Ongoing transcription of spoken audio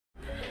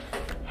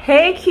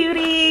Hey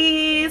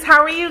cuties,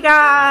 how are you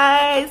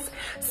guys?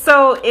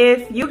 So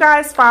if you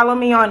guys follow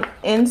me on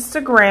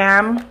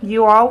Instagram,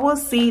 you all will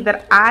see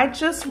that I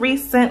just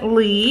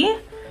recently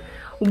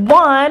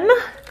won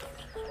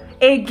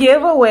a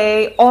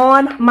giveaway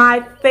on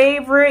my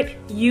favorite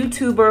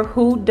YouTuber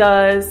who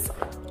does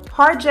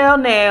hard gel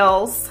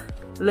nails,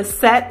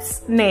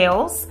 Lissette's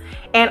nails.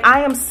 And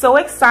I am so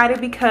excited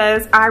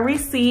because I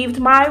received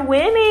my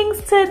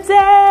winnings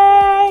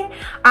today.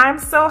 I'm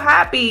so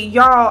happy.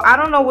 Y'all, I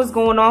don't know what's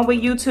going on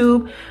with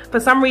YouTube. For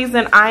some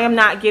reason, I am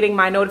not getting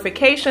my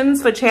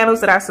notifications for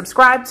channels that I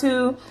subscribe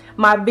to.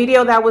 My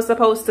video that was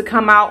supposed to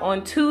come out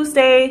on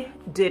Tuesday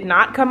did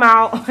not come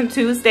out on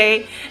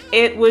Tuesday.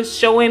 It was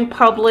showing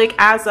public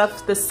as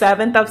of the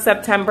 7th of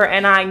September,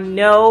 and I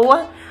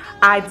know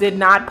I did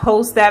not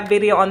post that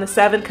video on the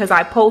 7th because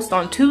I post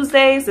on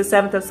Tuesdays. The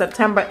 7th of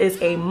September is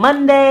a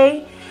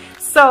Monday.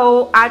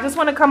 So I just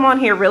want to come on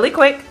here really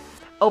quick,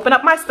 open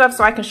up my stuff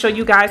so I can show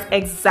you guys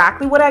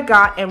exactly what I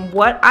got and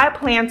what I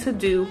plan to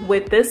do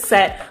with this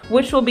set,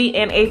 which will be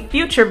in a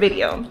future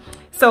video.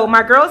 So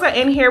my girls are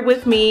in here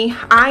with me.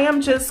 I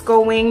am just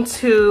going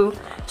to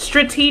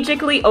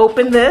strategically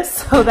open this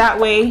so that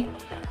way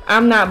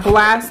I'm not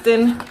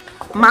blasting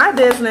my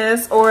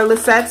business or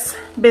Lissette's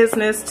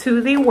business to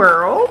the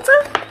world,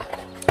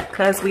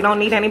 because we don't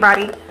need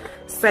anybody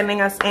sending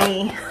us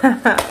any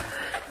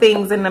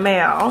things in the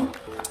mail.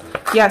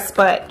 Yes,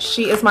 but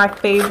she is my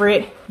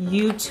favorite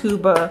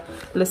YouTuber,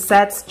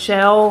 Lissette's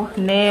Gel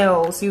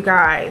Nails, you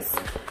guys.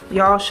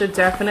 Y'all should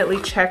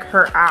definitely check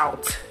her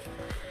out.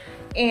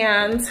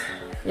 And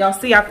y'all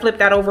see I flipped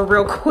that over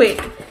real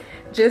quick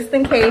just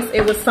in case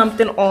it was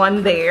something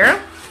on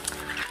there.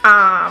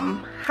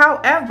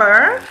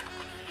 However,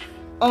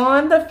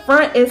 on the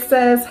front it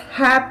says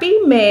Happy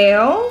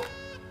Mail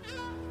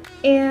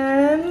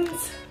and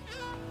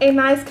a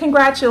nice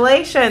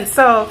congratulations.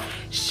 So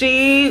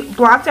she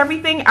blocked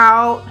everything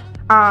out.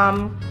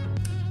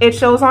 It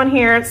shows on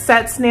here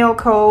Set Nail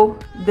Co.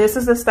 This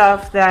is the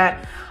stuff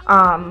that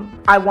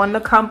I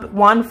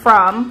won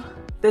from.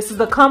 This is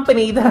the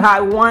company that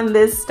I won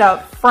this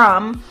stuff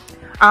from.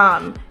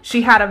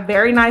 She had a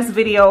very nice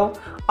video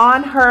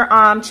on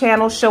her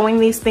channel showing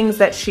these things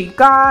that she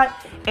got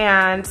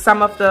and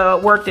some of the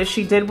work that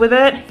she did with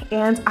it,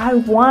 and I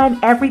won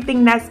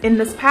everything that's in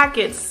this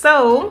package.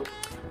 So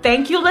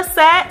thank you,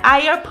 Lissette.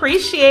 I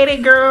appreciate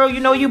it, girl. You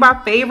know you my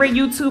favorite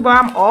YouTuber.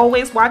 I'm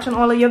always watching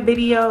all of your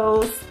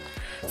videos.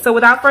 So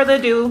without further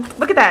ado,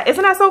 look at that.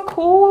 Isn't that so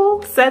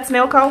cool? Set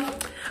Nail Co.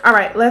 All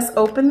right, let's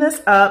open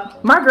this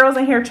up. My girl's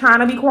in here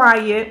trying to be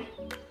quiet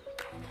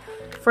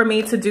for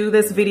me to do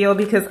this video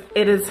because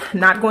it is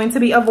not going to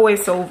be a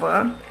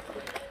voiceover.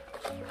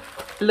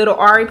 Little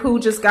Ari Poo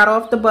just got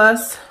off the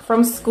bus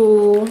from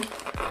school.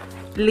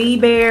 Lee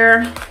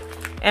Bear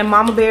and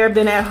Mama Bear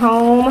been at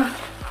home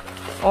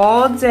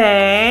all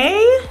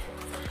day.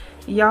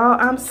 Y'all,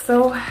 I'm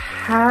so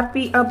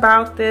happy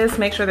about this.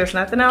 Make sure there's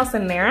nothing else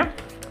in there.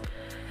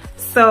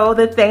 So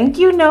the thank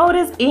you note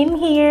is in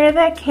here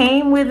that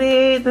came with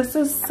it. This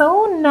is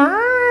so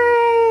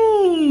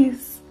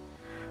nice.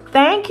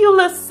 Thank you,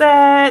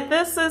 Lissette.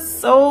 This is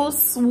so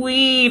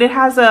sweet. It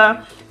has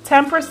a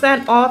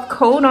 10% off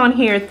code on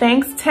here,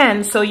 thanks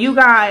 10. So you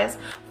guys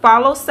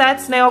follow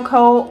Set Nail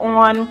Co.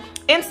 on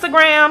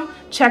Instagram,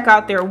 check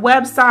out their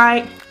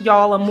website.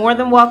 Y'all are more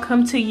than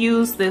welcome to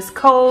use this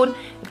code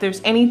if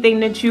there's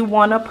anything that you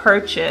want to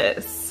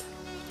purchase.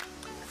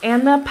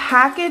 And the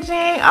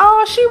packaging,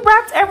 oh, she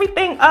wrapped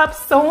everything up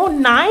so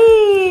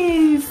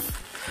nice.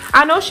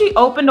 I know she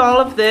opened all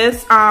of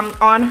this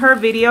on her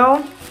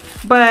video,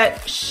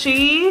 but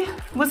she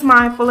was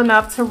mindful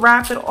enough to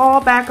wrap it all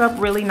back up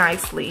really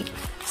nicely.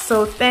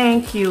 So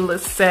thank you,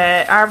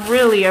 Lissette. I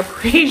really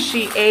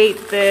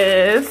appreciate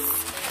this.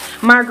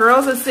 My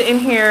girls are sitting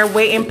here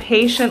waiting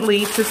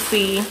patiently to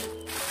see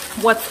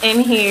what's in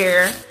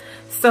here.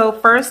 So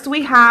first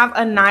we have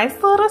a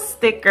nice little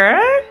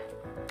sticker.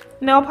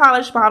 Nail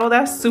polish bottle,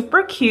 that's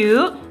super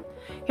cute.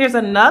 Here's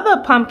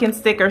another pumpkin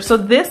sticker. So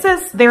this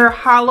is their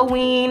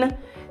Halloween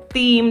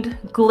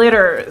themed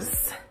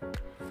glitters.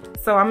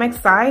 So I'm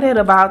excited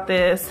about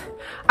this.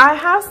 I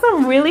have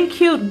some really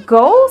cute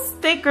gold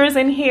stickers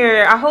in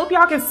here. I hope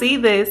y'all can see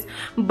this,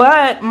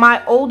 but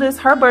my oldest,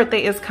 her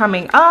birthday is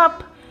coming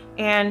up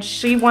and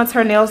she wants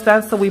her nails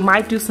done, so we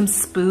might do some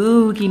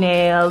spooky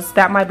nails.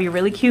 That might be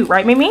really cute,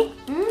 right, Mimi?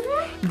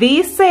 Mm-hmm.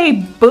 These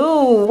say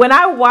boo. When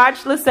I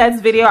watched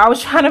Lissette's video, I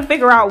was trying to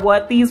figure out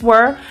what these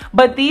were,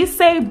 but these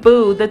say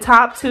boo. The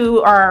top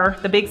two are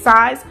the big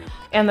size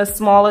and the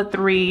smaller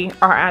three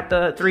are at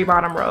the 3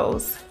 bottom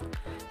rows.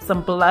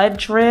 Some blood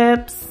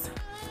drips.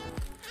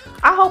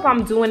 I hope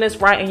I'm doing this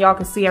right and y'all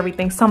can see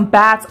everything. Some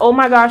bats. Oh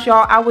my gosh,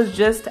 y'all, I was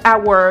just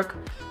at work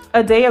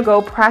a day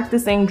ago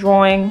practicing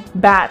drawing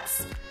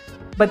bats,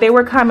 but they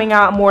were coming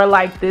out more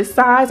like this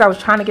size. I was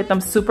trying to get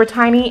them super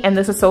tiny, and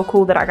this is so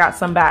cool that I got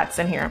some bats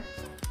in here.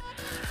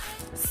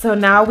 So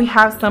now we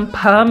have some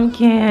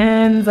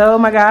pumpkins. Oh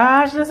my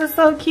gosh, this is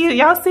so cute.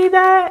 Y'all see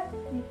that?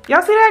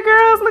 Y'all see that,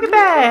 girls? Look at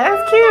that.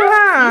 That's cute,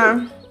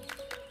 huh?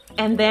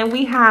 And then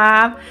we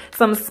have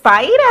some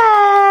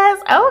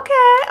spiders.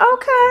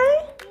 Okay.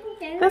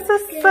 This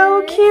is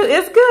so cute.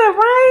 It's good,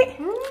 right?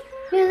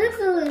 It looks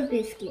a little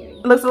bit scary.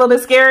 Looks a little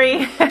bit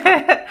scary.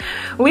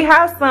 We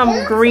have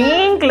some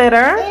green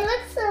glitter. It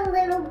looks a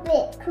little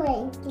bit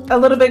cranky. A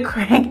little bit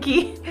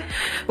cranky.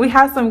 We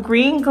have some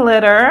green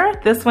glitter.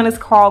 This one is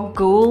called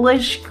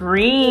Ghoulish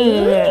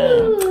Green.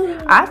 Ooh.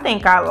 I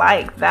think I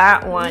like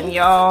that one,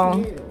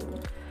 y'all.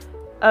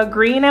 A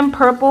green and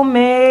purple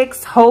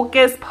mix.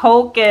 Hocus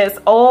Pocus.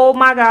 Oh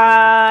my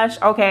gosh.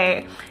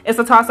 Okay, it's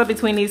a toss-up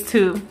between these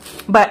two.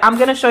 But I'm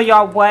going to show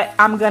y'all what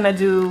I'm going to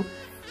do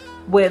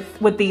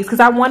with these, because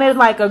I wanted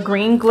like a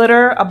green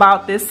glitter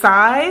about this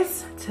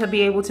size to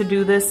be able to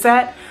do this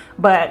set.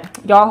 But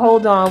y'all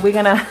hold on, we're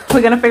gonna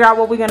figure out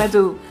what we're gonna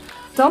do.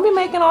 Don't be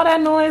making all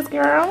that noise,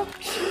 girl.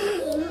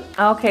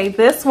 Okay,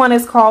 this one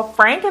is called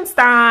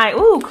Frankenstein.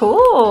 Ooh,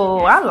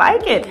 cool. I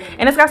like it.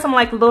 And it's got some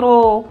like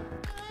little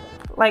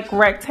like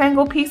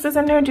rectangle pieces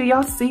in there. Do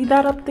y'all see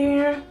that up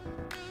there?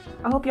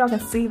 I hope y'all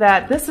can see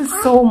that. This is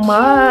so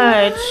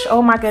much.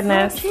 Oh my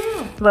goodness.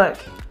 Look,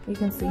 you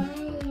can see.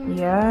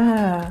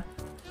 Yeah.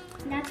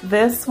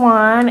 This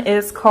one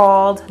is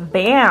called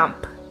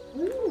Vamp.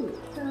 Ooh,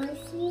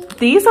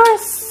 these are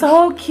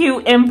so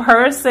cute in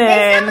person.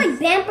 They sound like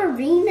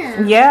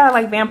Vampirina. Yeah,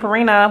 like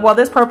Vampirina. Well,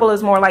 this purple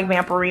is more like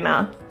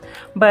Vampirina.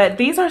 But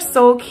these are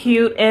so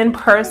cute in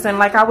person.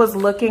 Like, I was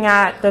looking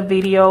at the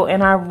video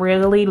and I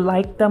really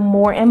like them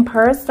more in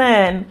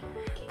person.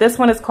 This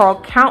one is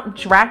called Count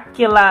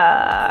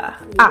Dracula.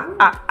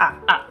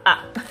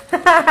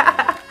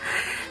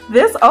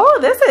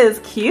 This is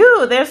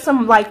cute. There's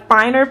some like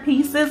finer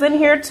pieces in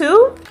here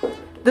too.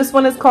 This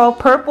one is called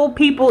Purple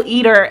People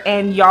Eater,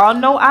 and y'all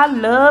know I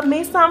love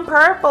me some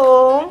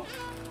purple.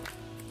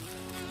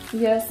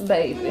 Yes,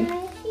 baby.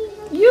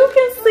 You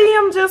can see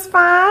them just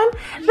fine.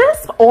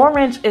 This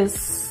orange is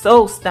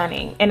so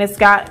stunning, and it's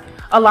got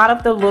a lot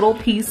of the little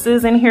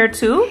pieces in here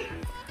too.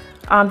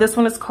 This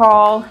one is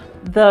called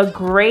The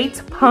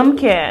Great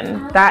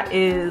Pumpkin. That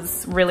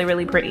is really,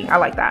 really pretty. I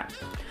like that.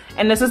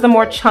 And this is the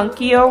more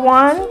chunkier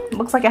one.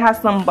 Looks like it has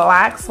some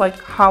blacks, like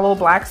hollow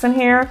blacks in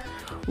here.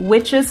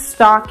 Witch's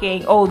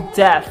Stocking. Oh,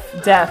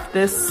 death.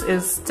 This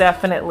is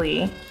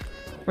definitely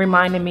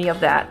reminding me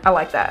of that. I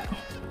like that.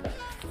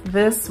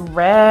 This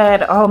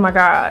red. Oh my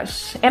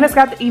gosh. And it's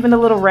got even the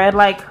little red,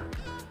 like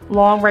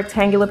long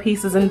rectangular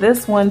pieces in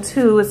this one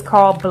too. It's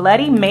called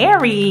Bloody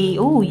Mary.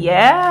 Ooh,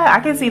 yeah. I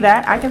can see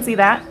that. I can see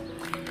that.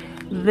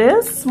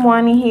 This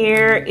one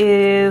here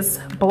is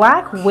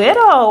Black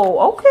Widow.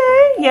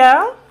 Okay,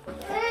 yeah.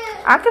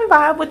 I can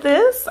vibe with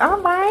this. All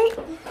right.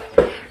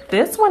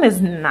 This one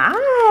is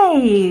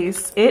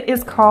nice. It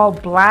is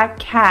called Black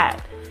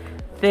Cat.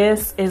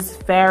 This is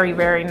very,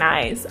 very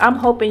nice. I'm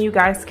hoping you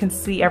guys can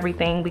see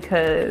everything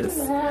because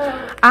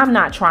I'm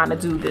not trying to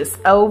do this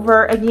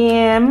over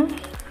again.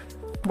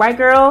 Right,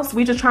 girls?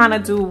 We just trying to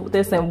do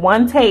this in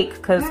one take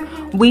because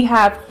we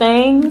have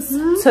things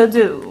to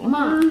do.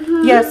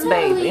 Yes,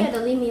 baby.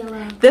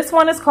 This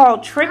one is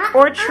called Trick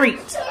or Treat.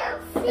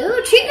 Ooh, trick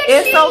or treat.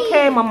 It's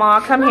okay,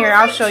 Mama. Come here.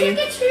 I'll show you.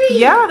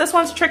 Yeah, this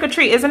one's Trick or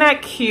Treat. Isn't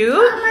that cute?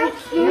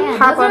 Yeah,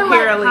 hop up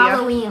here,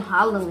 Aaliyah.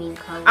 Halloween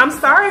colors. I'm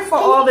sorry for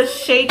all the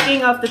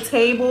shaking of the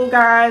table,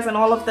 guys, and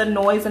all of the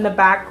noise in the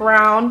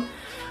background.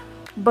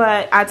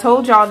 But I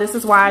told y'all this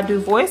is why I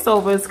do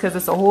voiceovers, because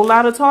it's a whole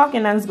lot of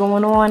talking that's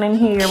going on in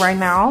here right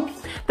now.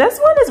 This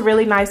one is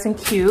really nice and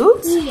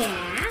cute.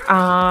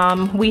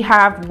 Yeah. We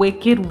have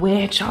Wicked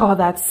Witch. Oh,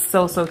 that's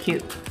so, so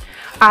cute.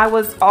 I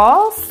was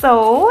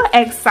also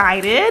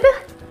excited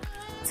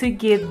to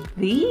get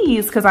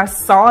these because I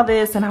saw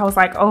this and I was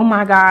like, oh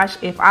my gosh,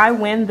 if I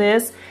win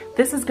this,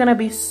 this is gonna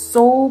be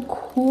so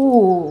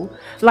cool.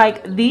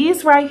 Like,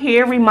 these right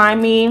here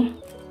remind me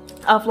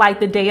of like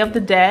the Day of the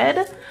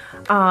Dead.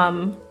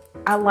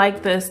 I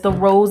like this, the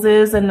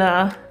roses and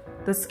the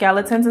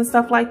skeletons and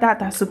stuff like that.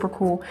 That's super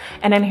cool.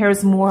 And then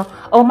here's more.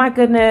 Oh my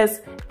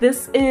goodness,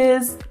 this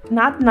is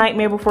not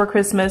Nightmare Before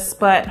Christmas,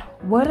 but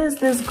what is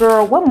this,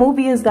 girl? What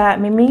movie is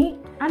that, Mimi?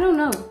 I don't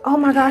know. Oh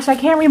my gosh, I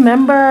can't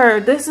remember.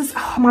 This is,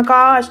 oh my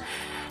gosh.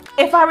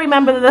 If I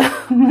remember the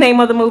name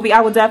of the movie,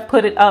 I would definitely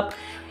put it up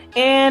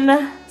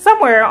in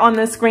somewhere on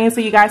the screen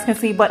so you guys can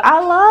see. But I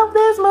love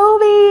this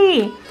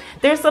movie.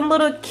 There's some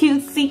little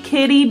cutesy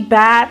kitty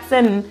bats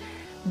and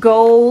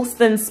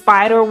ghosts and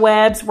spider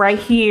webs right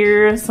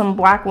here. Some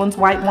black ones,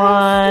 white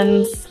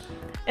ones,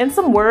 and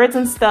some words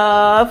and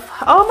stuff.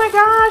 Oh my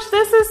gosh,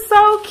 this is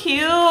so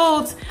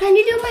cute. Can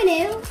you do my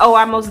nails? Oh,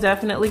 I most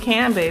definitely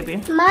can, baby.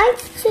 Mine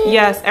too.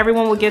 Yes,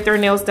 everyone will get their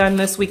nails done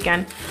this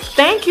weekend.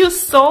 Thank you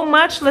so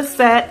much,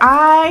 Lissette.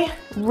 I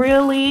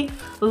really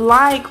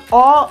like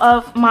all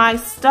of my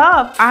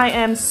stuff. I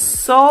am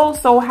so,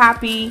 so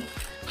happy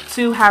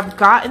to have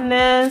gotten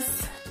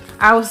this.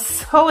 I was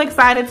so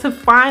excited to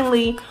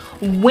finally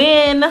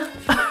win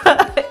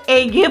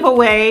a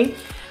giveaway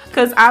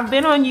because I've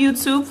been on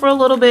YouTube for a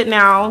little bit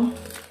now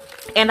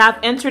and I've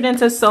entered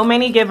into so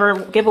many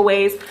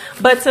giveaways,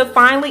 but to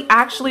finally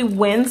actually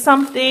win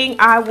something,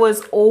 I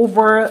was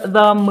over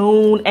the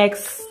moon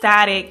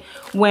ecstatic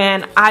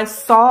when I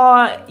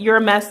saw your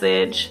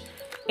message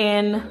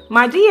in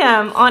my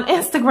DM on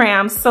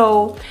Instagram.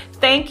 So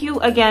thank you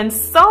again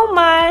so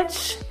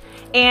much.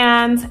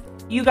 And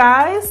you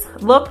guys,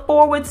 look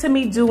forward to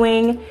me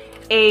doing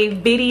a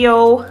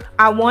video.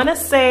 I want to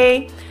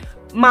say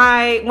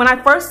when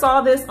I first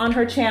saw this on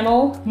her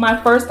channel,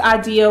 my first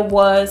idea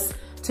was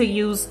to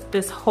use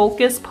this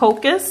Hocus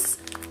Pocus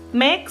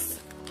mix,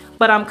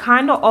 but I'm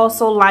kind of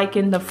also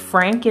liking the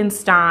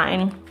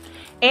Frankenstein.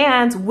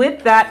 And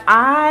with that,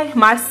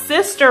 my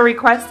sister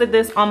requested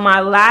this on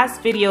my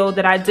last video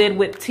that I did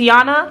with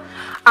Tiana.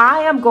 I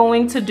am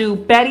going to do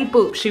Betty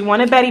Boop. She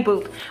wanted Betty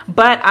Boop,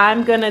 but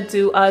I'm gonna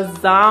do a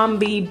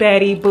zombie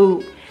Betty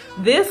Boop.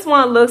 This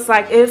one looks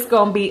like it's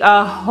gonna be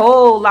a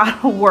whole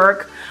lot of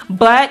work,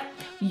 but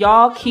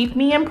y'all keep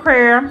me in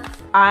prayer.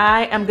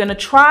 I am gonna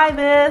try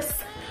this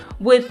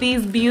with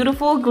these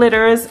beautiful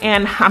glitters,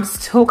 and I'm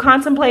still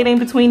contemplating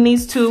between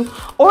these two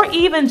or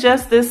even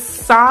just this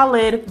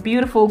solid,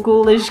 beautiful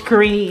ghoulish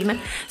green.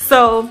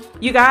 So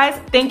you guys,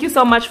 thank you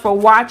so much for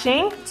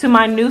watching. To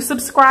my new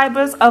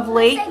subscribers of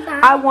late,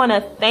 I wanna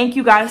thank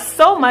you guys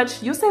so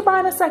much. You'll say bye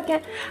in a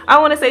second. I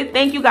wanna say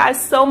thank you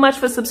guys so much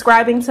for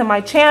subscribing to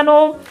my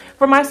channel.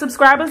 For my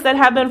subscribers that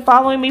have been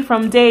following me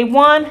from day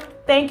one,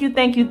 thank you,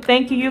 thank you,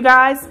 thank you, you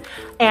guys.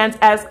 And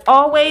as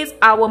always,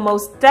 I will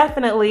most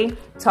definitely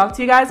talk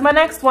to you guys in my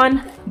next one.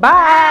 Bye.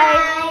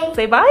 Bye.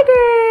 Say bye,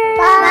 girl.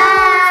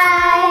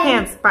 Bye.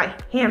 Hands, bye.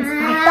 Hands,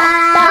 bye.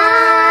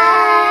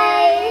 Bye.